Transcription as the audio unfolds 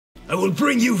I will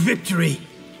bring you victory,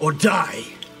 or die.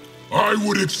 I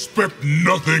would expect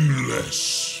nothing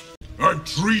less. I've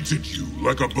treated you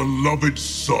like a beloved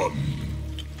son.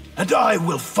 And I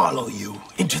will follow you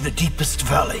into the deepest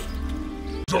valley.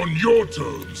 On your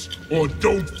terms, or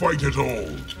don't fight at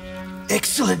all.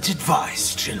 Excellent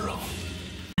advice, General.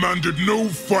 Commanded no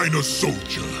finer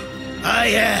soldier. I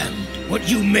am what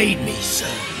you made me,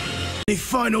 sir. Any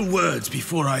final words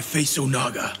before I face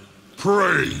Onaga?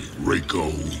 Pray,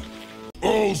 Reiko.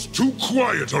 All's too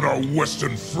quiet on our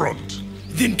western front.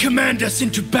 Then command us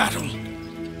into battle.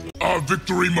 Our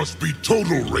victory must be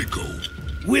total,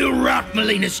 Reiko. We'll rout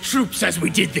Melina's troops as we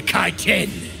did the Kai-10.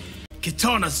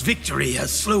 Kitana's victory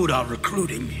has slowed our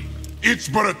recruiting. It's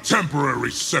but a temporary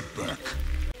setback.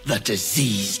 The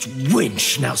diseased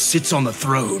wench now sits on the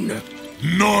throne.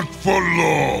 Not for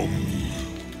long.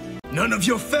 None of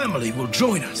your family will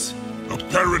join us.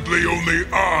 Apparently only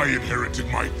I inherited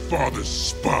my father's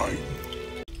spine.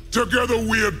 Together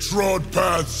we have trod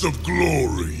paths of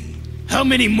glory. How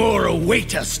many more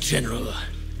await us, General?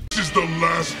 This is the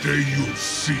last day you'll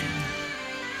see.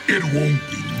 It won't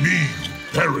be me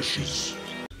who perishes.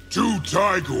 Two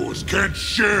Tigors can't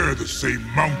share the same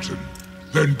mountain.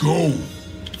 Then go.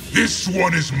 This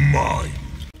one is mine.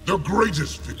 The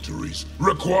greatest victories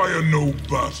require no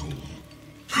battle.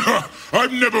 Ha!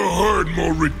 I've never heard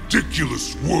more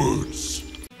ridiculous words.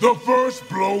 The first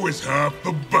blow is half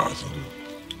the battle.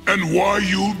 And why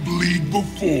you'll bleed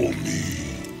before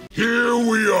me. Here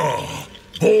we are,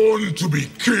 born to be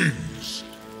kings.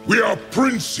 We are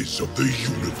princes of the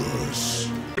universe.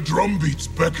 The drumbeats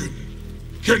beckon.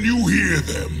 Can you hear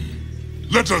them?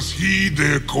 Let us heed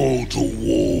their call to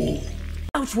war.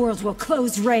 Outworld will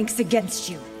close ranks against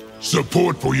you.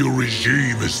 Support for your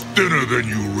regime is thinner than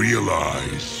you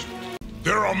realize.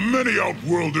 There are many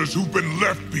Outworlders who've been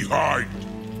left behind.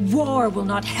 War will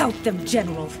not help them,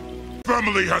 General.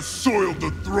 Family has soiled the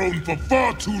throne for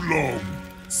far too long.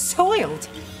 Soiled?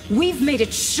 We've made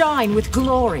it shine with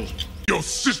glory. Your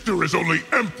sister is only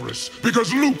Empress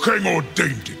because Liu Kang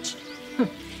ordained it.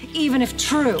 Even if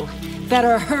true,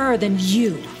 better her than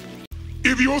you.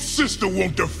 If your sister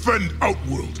won't defend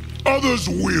Outworld, others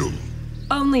will.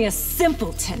 Only a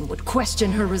simpleton would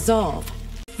question her resolve.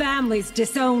 Families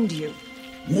disowned you.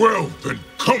 Wealth and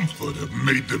comfort have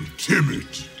made them timid.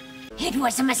 It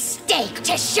was a mistake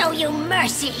to show you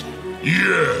mercy.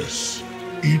 Yes,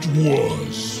 it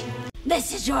was.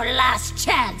 This is your last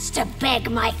chance to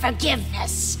beg my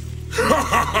forgiveness.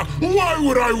 Why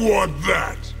would I want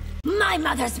that? My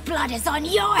mother's blood is on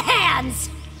your hands.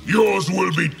 Yours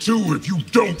will be too if you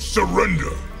don't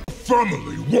surrender.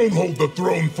 Family won't hold the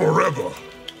throne forever.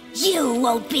 You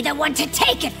won't be the one to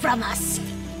take it from us.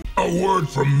 A word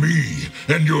from me,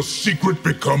 and your secret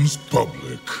becomes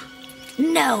public.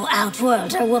 No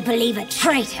Outworlder will believe a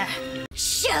traitor.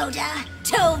 Shoda,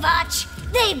 Tovach,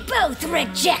 they both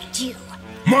reject you.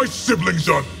 My siblings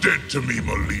are dead to me,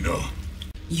 Melina.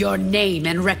 Your name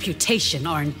and reputation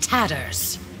are in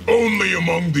tatters. Only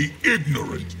among the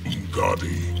ignorant,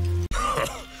 Umgadi.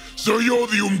 So you're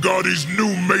the Umgadi's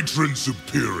new matron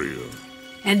superior.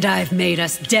 And I've made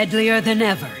us deadlier than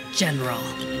ever, General.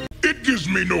 It gives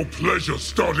me no pleasure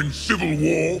starting civil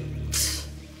war.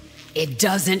 It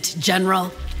doesn't,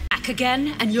 General. Back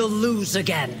again, and you'll lose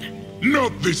again.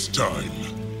 Not this time.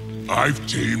 I've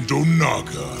tamed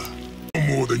Onaga. No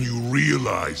more than you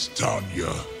realize,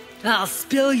 Tanya. I'll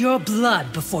spill your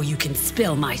blood before you can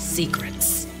spill my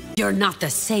secrets. You're not the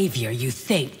savior you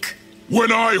think.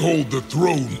 When I hold the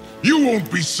throne, you won't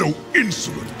be so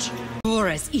insolent. You're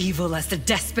as evil as the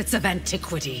despots of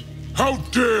antiquity. How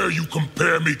dare you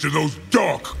compare me to those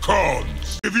dark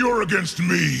Khans? If you're against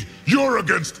me, you're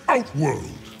against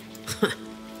Outworld.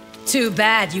 Too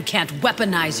bad you can't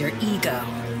weaponize your ego.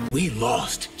 We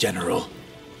lost, General.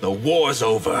 The war's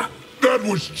over. That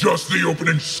was just the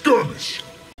opening skirmish.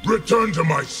 Return to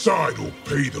my side or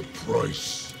pay the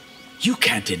price. You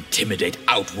can't intimidate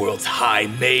Outworld's High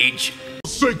Mage.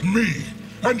 Forsake me,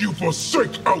 and you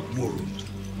forsake Outworld.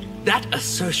 That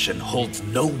assertion holds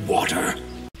no water.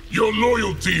 Your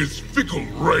loyalty is fickle,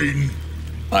 Rain.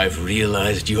 I've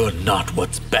realized you're not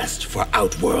what's best for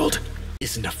Outworld.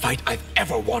 Isn't a fight I've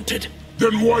ever wanted.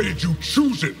 Then why did you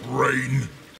choose it, Rain?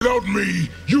 Without me,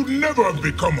 you'd never have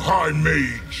become High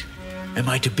Mage. Am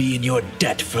I to be in your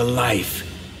debt for life?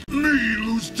 Me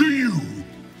lose to you.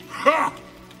 Ha!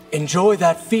 Enjoy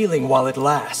that feeling while it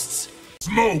lasts.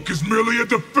 Smoke is merely a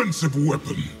defensive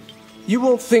weapon. You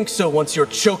won't think so once you're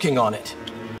choking on it.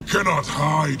 Cannot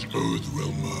hide,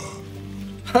 Earthrealmer.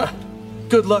 Ha!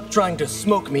 Good luck trying to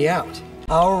smoke me out.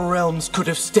 Our realms could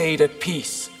have stayed at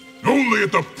peace. Only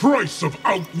at the price of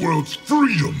Outworld's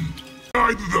freedom.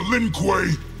 Neither the Lin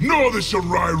Kuei nor the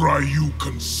Shirai Ryu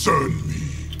concern me.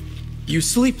 You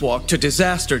sleepwalked to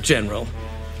disaster, General.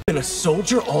 Been a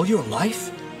soldier all your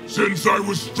life? Since I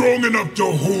was strong enough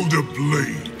to hold a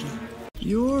blade.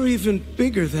 You're even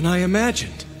bigger than I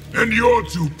imagined. And you're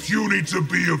too puny to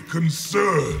be of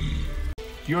concern.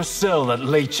 Your cell at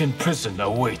Leichin Prison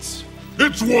awaits.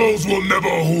 Its walls will never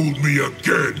hold me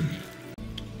again.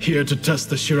 Here to test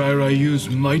the Shirai Ryu's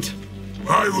might?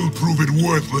 I will prove it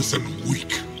worthless and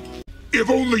weak. If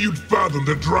only you'd fathomed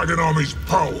the Dragon Army's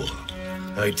power.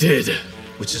 I did,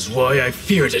 which is why I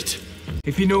feared it.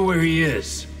 If you know where he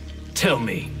is, tell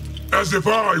me. As if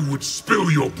I would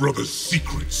spill your brother's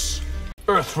secrets.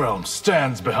 Earthrealm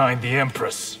stands behind the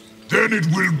Empress. Then it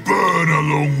will burn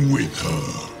along with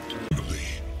her.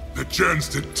 The chance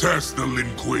to test the Lin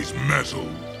Kuei's mettle.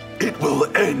 It will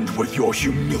end with your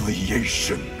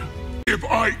humiliation. If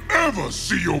I ever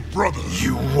see your brother...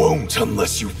 You won't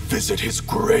unless you visit his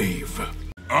grave.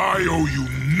 I owe you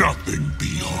nothing,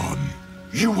 Bihan.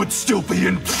 You would still be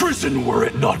in prison were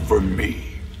it not for me.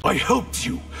 I helped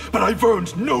you, but I've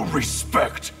earned no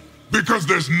respect. Because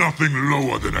there's nothing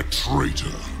lower than a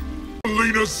traitor.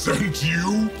 Lena sent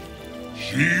you?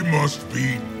 She must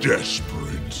be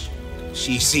desperate.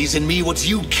 She sees in me what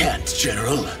you can't,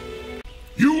 General.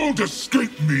 You won't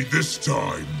escape me this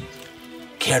time.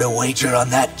 Care to wager on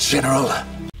that, General?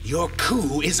 Your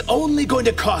coup is only going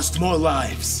to cost more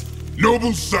lives.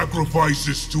 Noble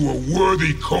sacrifices to a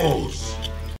worthy cause.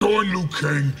 Join Liu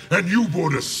Kang and you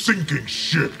board a sinking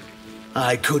ship.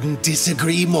 I couldn't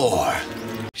disagree more.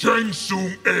 Shang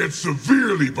Tsung erred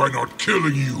severely by not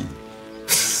killing you.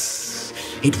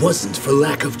 It wasn't for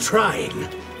lack of trying.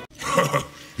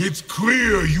 It's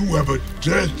clear you have a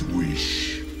death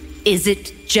wish. Is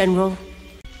it, General?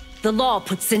 The law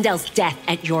puts Sindel's death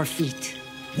at your feet.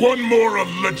 One more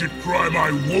alleged crime I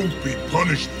won't be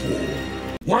punished for.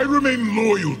 Why remain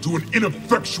loyal to an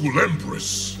ineffectual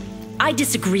empress? I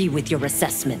disagree with your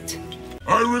assessment.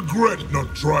 I regret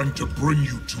not trying to bring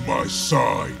you to my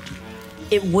side.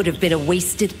 It would have been a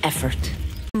wasted effort.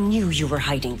 I knew you were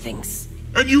hiding things.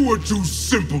 And you were too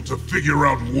simple to figure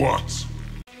out what.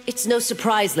 It's no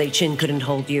surprise Lei Chin couldn't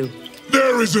hold you.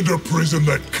 There isn't a prison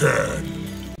that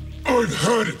can. I've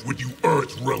had it with you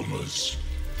Earthrealmers.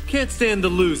 Can't stand the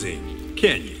losing,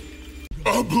 can you?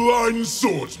 A blind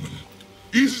swordsman.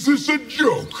 Is this a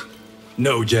joke?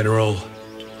 No, General.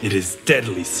 It is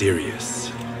deadly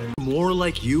serious. More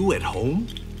like you at home?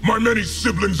 My many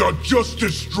siblings are just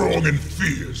as strong and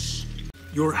fierce.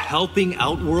 You're helping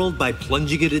Outworld by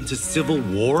plunging it into civil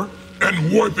war?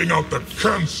 And wiping out the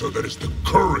cancer that is the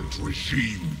current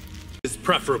regime. It's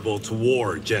preferable to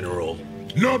war, General.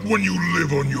 Not when you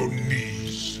live on your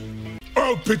knees.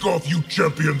 I'll pick off you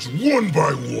champions one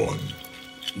by one.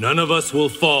 None of us will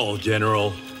fall,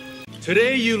 General.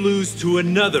 Today you lose to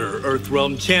another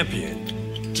Earthrealm champion.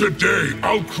 Today,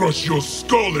 I'll crush your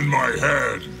skull in my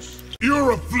hands.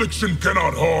 Your affliction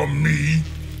cannot harm me.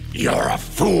 You're a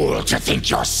fool to think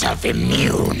yourself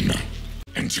immune.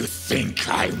 And to think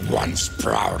I once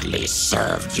proudly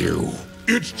served you.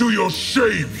 It's to your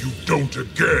shame you don't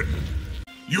again.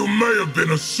 You may have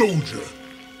been a soldier,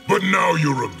 but now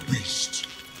you're a beast.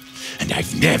 And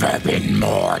I've never been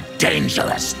more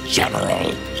dangerous,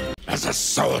 General. As a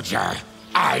soldier,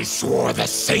 I swore the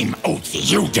same oath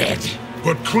you did.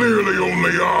 But clearly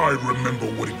only I remember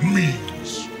what it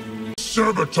means.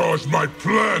 Sabotage my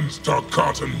plans,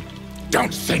 Tarkatan.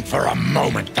 Don't think for a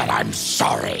moment that I'm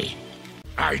sorry.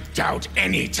 I doubt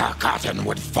any Tarkatan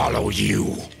would follow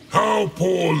you. How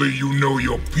poorly you know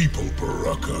your people,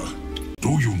 Baraka.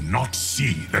 Do you not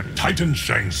see that Titan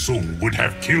Shang Tsung would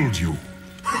have killed you?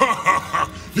 Ha ha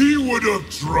ha! He would have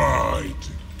tried.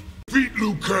 Beat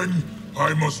Liu Kang,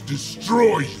 I must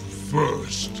destroy you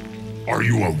first. Are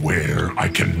you aware I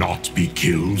cannot be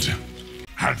killed?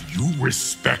 Have you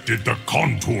respected the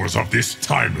contours of this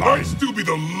timeline? I'd still be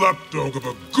the lapdog of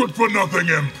a good-for-nothing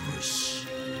empress.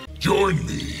 Join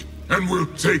me, and we'll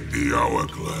take the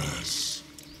hourglass.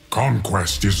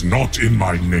 Conquest is not in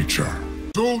my nature.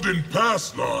 Told in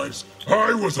past lives,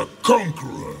 I was a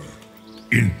conqueror.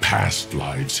 In past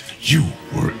lives, you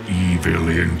were evil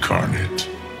incarnate.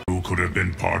 Who could have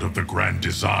been part of the grand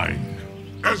design?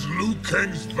 As Liu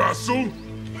Kang's vassal?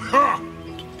 Ha!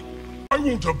 I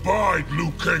won't abide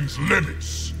Liu Kang's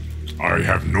limits. I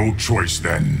have no choice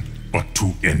then, but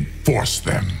to enforce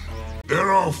them.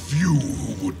 There are few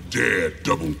who would dare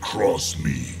double-cross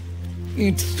me.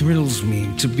 It thrills me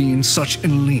to be in such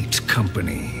elite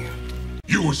company.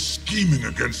 You were scheming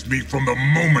against me from the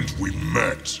moment we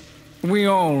met. We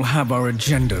all have our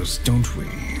agendas, don't we?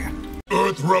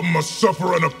 Earthrealm must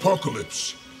suffer an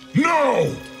apocalypse.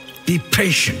 No! Be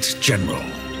patient, General.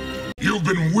 You've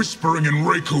been whispering in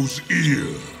Reiko's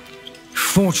ear.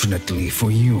 Fortunately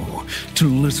for you, to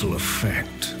little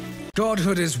effect.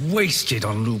 Godhood is wasted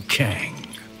on Liu Kang.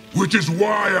 Which is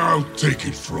why I'll take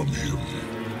it from him.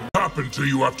 Happened to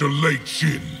you after Lei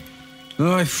Jin.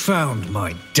 I found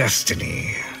my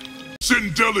destiny.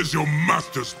 Sindel is your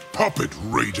master's puppet,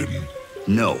 Raiden.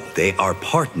 No, they are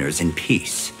partners in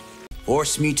peace.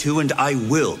 Force me to and I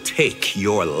will take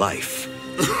your life.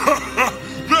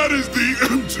 That is the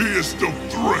emptiest of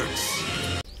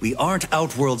threats. We aren't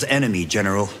Outworld's enemy,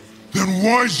 General. Then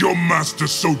why's your master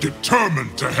so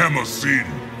determined to hem us in?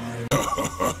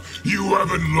 You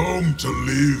haven't long to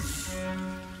live.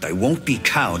 I won't be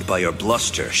cowed by your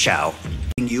bluster, Shao.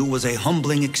 You was a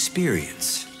humbling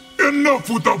experience. Enough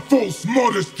with the false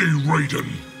modesty, Raiden.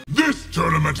 This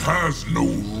tournament has no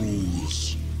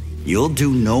rules. You'll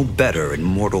do no better in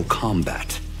Mortal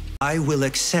Kombat. I will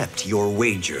accept your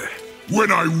wager.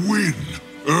 When I win,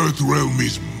 Earthrealm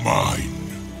is mine.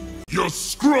 You're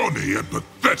scrawny and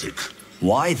pathetic.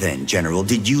 Why then, General,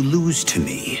 did you lose to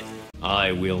me?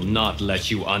 I will not let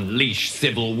you unleash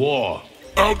civil war.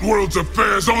 Outworld's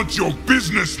affairs aren't your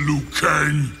business, Liu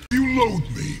Kang. You loathe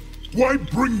me. Why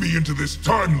bring me into this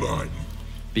timeline?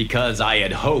 Because I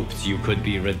had hoped you could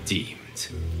be redeemed.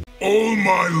 All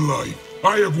my life,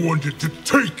 I have wanted to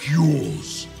take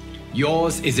yours.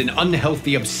 Yours is an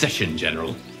unhealthy obsession,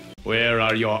 General. Where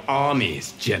are your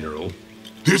armies, General?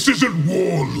 This isn't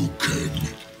war, Liu Kang.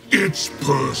 It's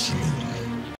personal.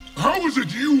 How is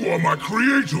it you are my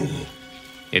creator?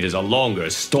 It is a longer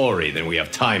story than we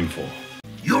have time for.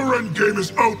 Your endgame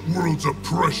is Outworld's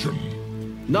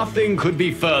oppression. Nothing could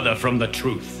be further from the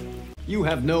truth. You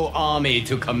have no army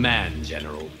to command,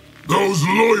 General. Those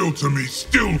loyal to me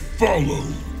still follow.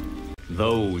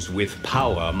 Those with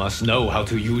power must know how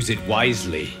to use it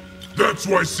wisely. That's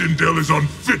why Sindel is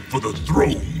unfit for the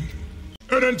throne.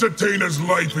 An entertainer's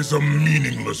life is a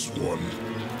meaningless one.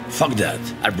 Fuck that.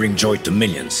 I bring joy to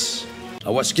millions. I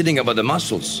was kidding about the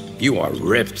muscles. You are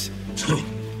ripped.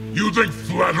 You think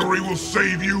flattery will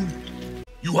save you?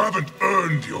 You haven't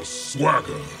earned your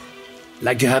swagger.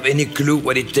 Like you have any clue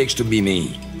what it takes to be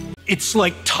me. It's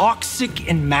like toxic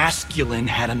and masculine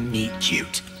had a meet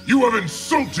cute. You have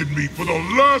insulted me for the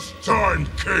last time,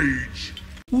 Cage.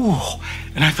 Ooh,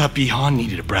 and I thought Bihan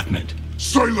needed a breath mint.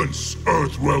 Silence,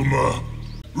 Earthrealmer.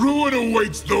 Ruin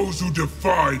awaits those who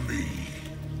defy me.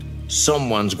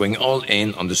 Someone's going all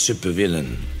in on the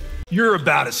supervillain. You're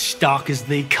about as stock as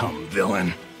they come,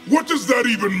 villain. What does that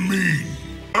even mean?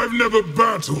 I've never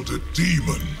battled a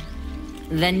demon.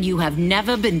 Then you have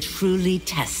never been truly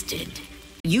tested.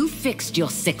 You fixed your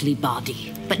sickly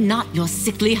body, but not your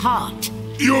sickly heart.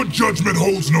 Your judgment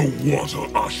holds no water,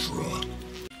 Ashra.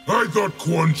 I thought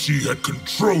Quan Chi had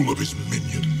control of his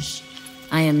minions.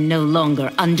 I am no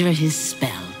longer under his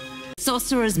spell.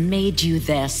 Sorcerers made you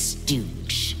their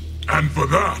stooge. And for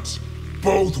that,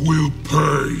 both will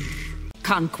pay.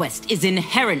 Conquest is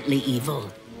inherently evil.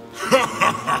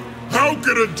 How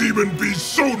can a demon be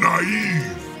so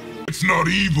naive? It's not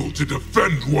evil to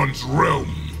defend one's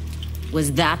realm.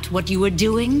 Was that what you were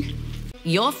doing?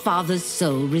 Your father's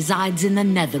soul resides in the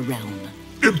Netherrealm.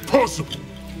 Impossible!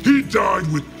 He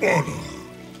died with honor.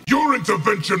 Your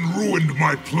intervention ruined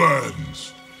my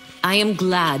plans. I am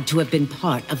glad to have been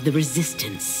part of the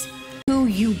Resistance. Who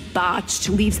you botched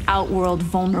leaves Outworld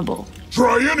vulnerable.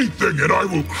 Try anything and I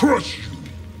will crush you.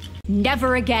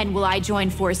 Never again will I join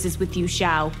forces with you,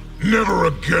 Shao. Never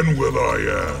again will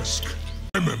I ask.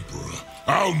 I'm Emperor.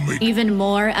 I'll make— Even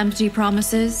more empty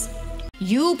promises?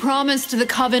 You promised the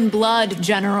Coven blood,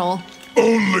 General.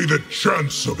 Only the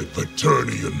chance of it,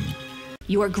 Paternian.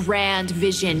 Your grand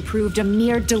vision proved a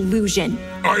mere delusion.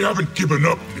 I haven't given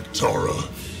up, Nitara.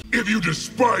 If you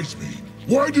despise me,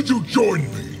 why did you join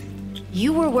me?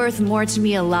 You were worth more to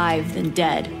me alive than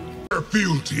dead. Share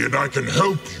fealty and I can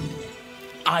help you.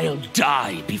 I'll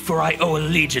die before I owe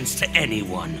allegiance to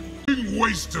anyone. Laying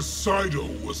waste to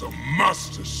Saido was a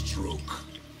masterstroke.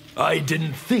 I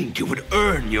didn't think it would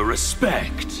earn your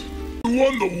respect. You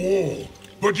won the war,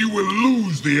 but you will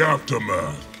lose the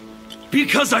aftermath.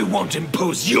 Because I won't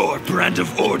impose your brand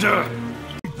of order.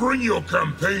 Bring your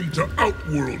campaign to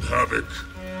Outworld Havoc.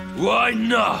 Why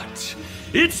not?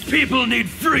 Its people need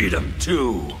freedom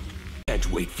too.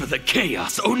 Can't wait for the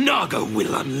chaos Onaga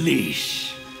will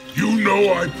unleash. You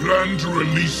know I plan to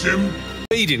release him?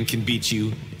 Raiden can beat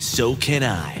you, so can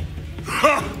I.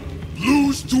 Ha!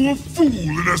 Lose to a fool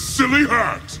in a silly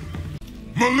hat!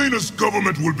 Melina's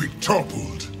government will be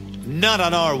toppled. Not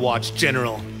on our watch,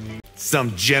 General.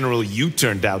 Some general you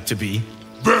turned out to be.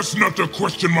 Best not to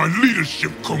question my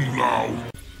leadership, Kung Lao.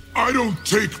 I don't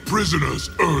take prisoners,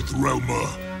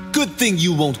 Earthrealmer. Good thing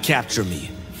you won't capture me.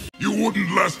 You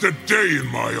wouldn't last a day in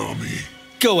my army.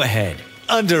 Go ahead,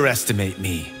 underestimate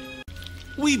me.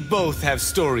 We both have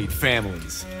storied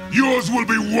families. Yours will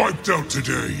be wiped out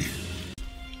today.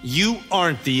 You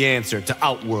aren't the answer to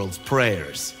Outworld's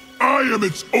prayers. I am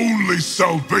its only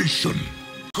salvation.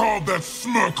 Carve that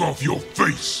smirk off your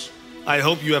face. I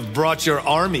hope you have brought your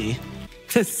army.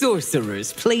 The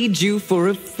sorcerers played you for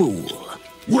a fool.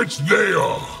 Which they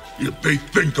are, if they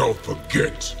think I'll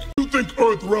forget. You think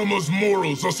Earthrealmer's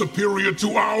morals are superior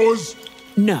to ours?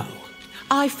 No.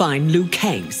 I find Liu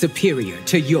Kang superior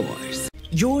to yours.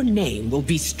 Your name will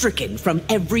be stricken from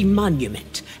every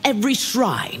monument, every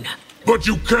shrine. But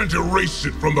you can't erase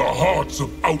it from the hearts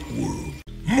of Outworld.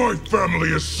 My family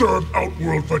has served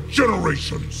Outworld for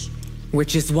generations.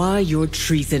 Which is why your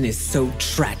treason is so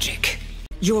tragic.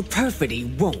 Your perfidy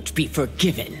won't be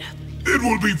forgiven. It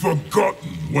will be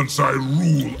forgotten once I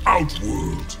rule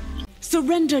Outworld.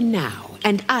 Surrender now,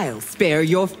 and I'll spare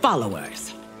your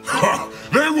followers. Ha!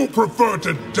 They will prefer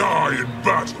to die in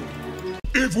battle.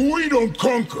 If we don't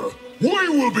conquer, we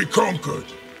will be conquered.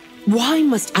 Why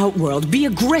must Outworld be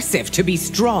aggressive to be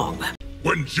strong?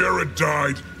 When Jared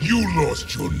died, you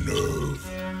lost your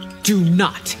nerve. Do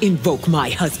not invoke my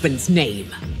husband's name.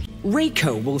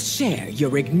 Reiko will share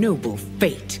your ignoble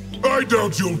fate. I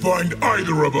doubt you'll find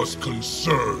either of us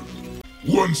concerned.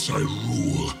 Once I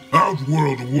rule,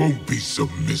 Outworld won't be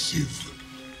submissive.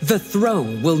 The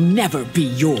throne will never be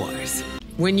yours.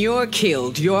 When you're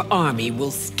killed, your army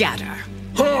will scatter.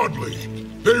 Hardly.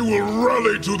 They will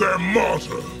rally to their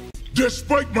martyr.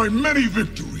 Despite my many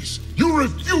victories, you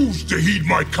refuse to heed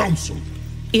my counsel.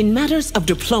 In matters of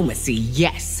diplomacy,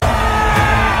 yes.